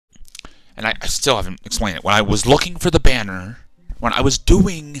And I still haven't explained it. When I was looking for the banner, when I was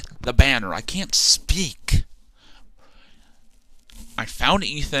doing the banner, I can't speak. I found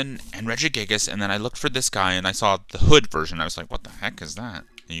Ethan and Regigigas, and then I looked for this guy, and I saw the hood version. I was like, what the heck is that?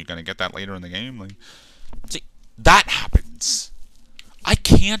 Are you gonna get that later in the game? Like, see, that happens. I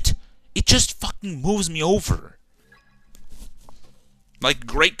can't. It just fucking moves me over. Like,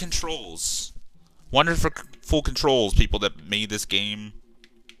 great controls. Wonderful controls, people that made this game.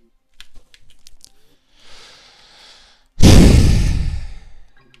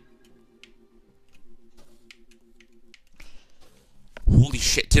 Holy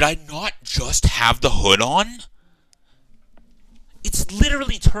shit, did I not just have the hood on? It's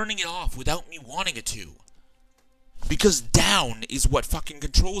literally turning it off without me wanting it to. Because down is what fucking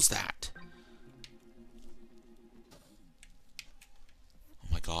controls that. Oh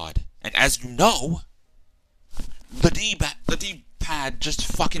my god. And as you know, the D-pad just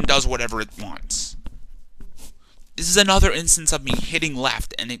fucking does whatever it wants. This is another instance of me hitting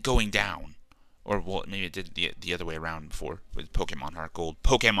left and it going down. Or, well, maybe it did the other way around before with Pokemon Heart Gold.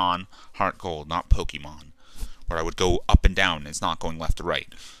 Pokemon Heart Gold, not Pokemon. Where I would go up and down. It's not going left to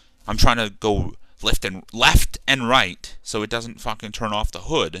right. I'm trying to go left and right so it doesn't fucking turn off the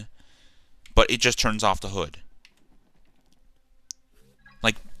hood. But it just turns off the hood.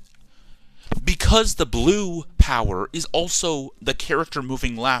 Like, because the blue power is also the character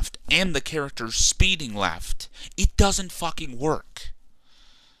moving left and the character speeding left, it doesn't fucking work.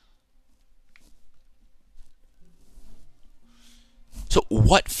 So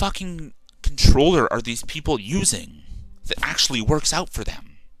what fucking controller are these people using that actually works out for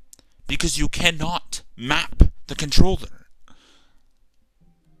them? Because you cannot map the controller.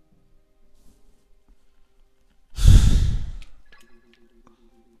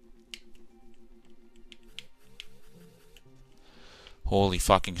 Holy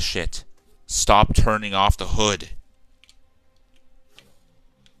fucking shit. Stop turning off the hood.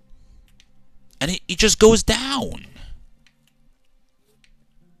 And it just goes down.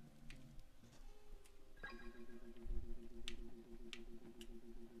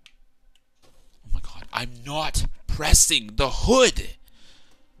 I'm not pressing the hood.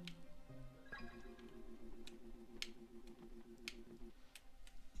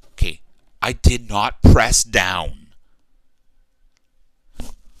 Okay, I did not press down.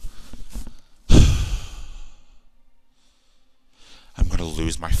 I'm gonna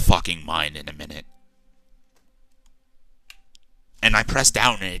lose my fucking mind in a minute. And I press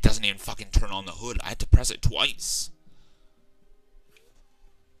down and it doesn't even fucking turn on the hood. I had to press it twice.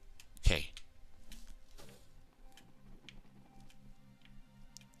 Okay.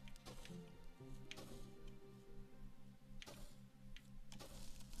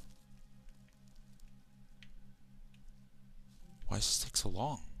 Why does this take so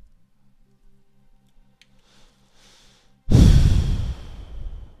long?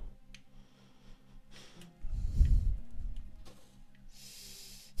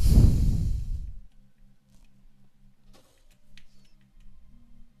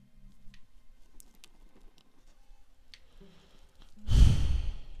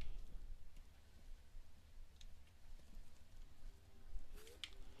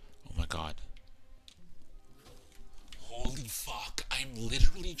 Oh my god. Holy fuck, I'm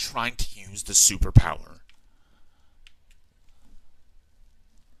literally trying to use the superpower.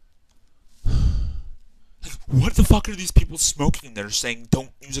 Like, what the fuck are these people smoking that are saying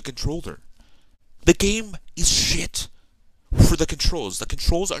don't use a controller? The game is shit for the controls. The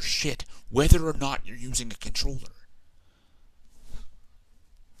controls are shit whether or not you're using a controller.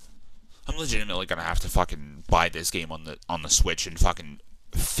 I'm legitimately gonna have to fucking buy this game on the Switch and fucking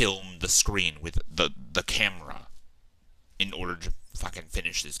film the screen with the camera in order to fucking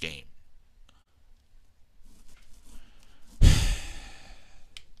finish this game.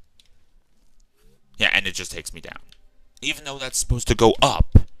 Yeah, and it just takes me down. Even though that's supposed to go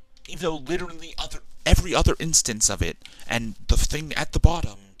up. Even though literally every other instance of it and the thing at the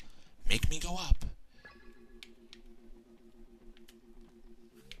bottom make me go up.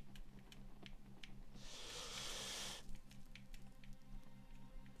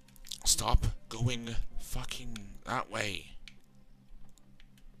 Stop going fucking that way.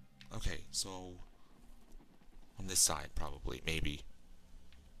 Okay, so on this side probably, maybe.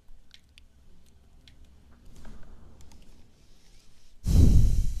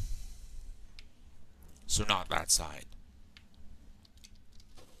 So not that side.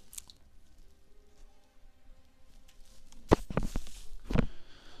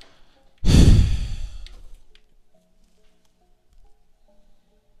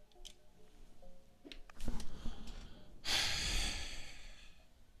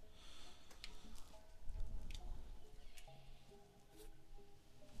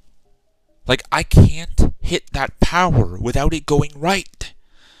 Like, I can't hit that power without it going right.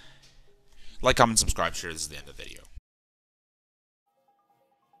 Like, comment, subscribe, share. This is the end of the video.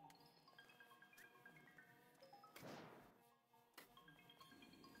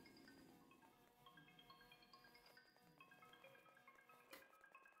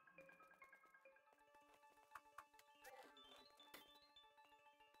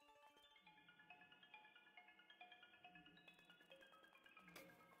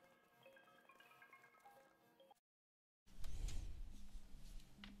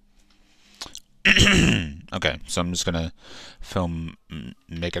 Okay, so I'm just gonna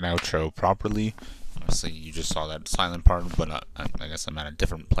make an outro properly. Obviously, you just saw that silent part, but I guess I'm at a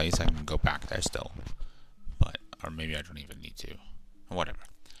different place. I can go back there still, but or maybe I don't even need to. Whatever.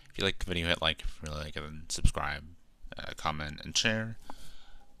 If you like the video, hit like. If you really like it, then subscribe, comment, and share.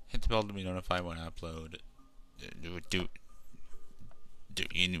 Hit the bell to be notified when I upload. Do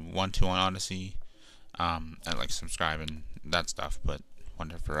you want to on Odyssey? And like subscribe and that stuff, but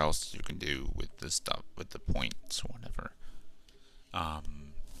whatever else you can do with this stuff, with the points, whatever.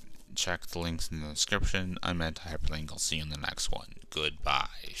 Check the links in the description. I'm Anti-HyperLink. I'll see you in the next one. Goodbye,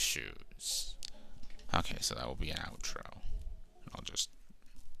 shoes. Okay, so that will be an outro. I'll just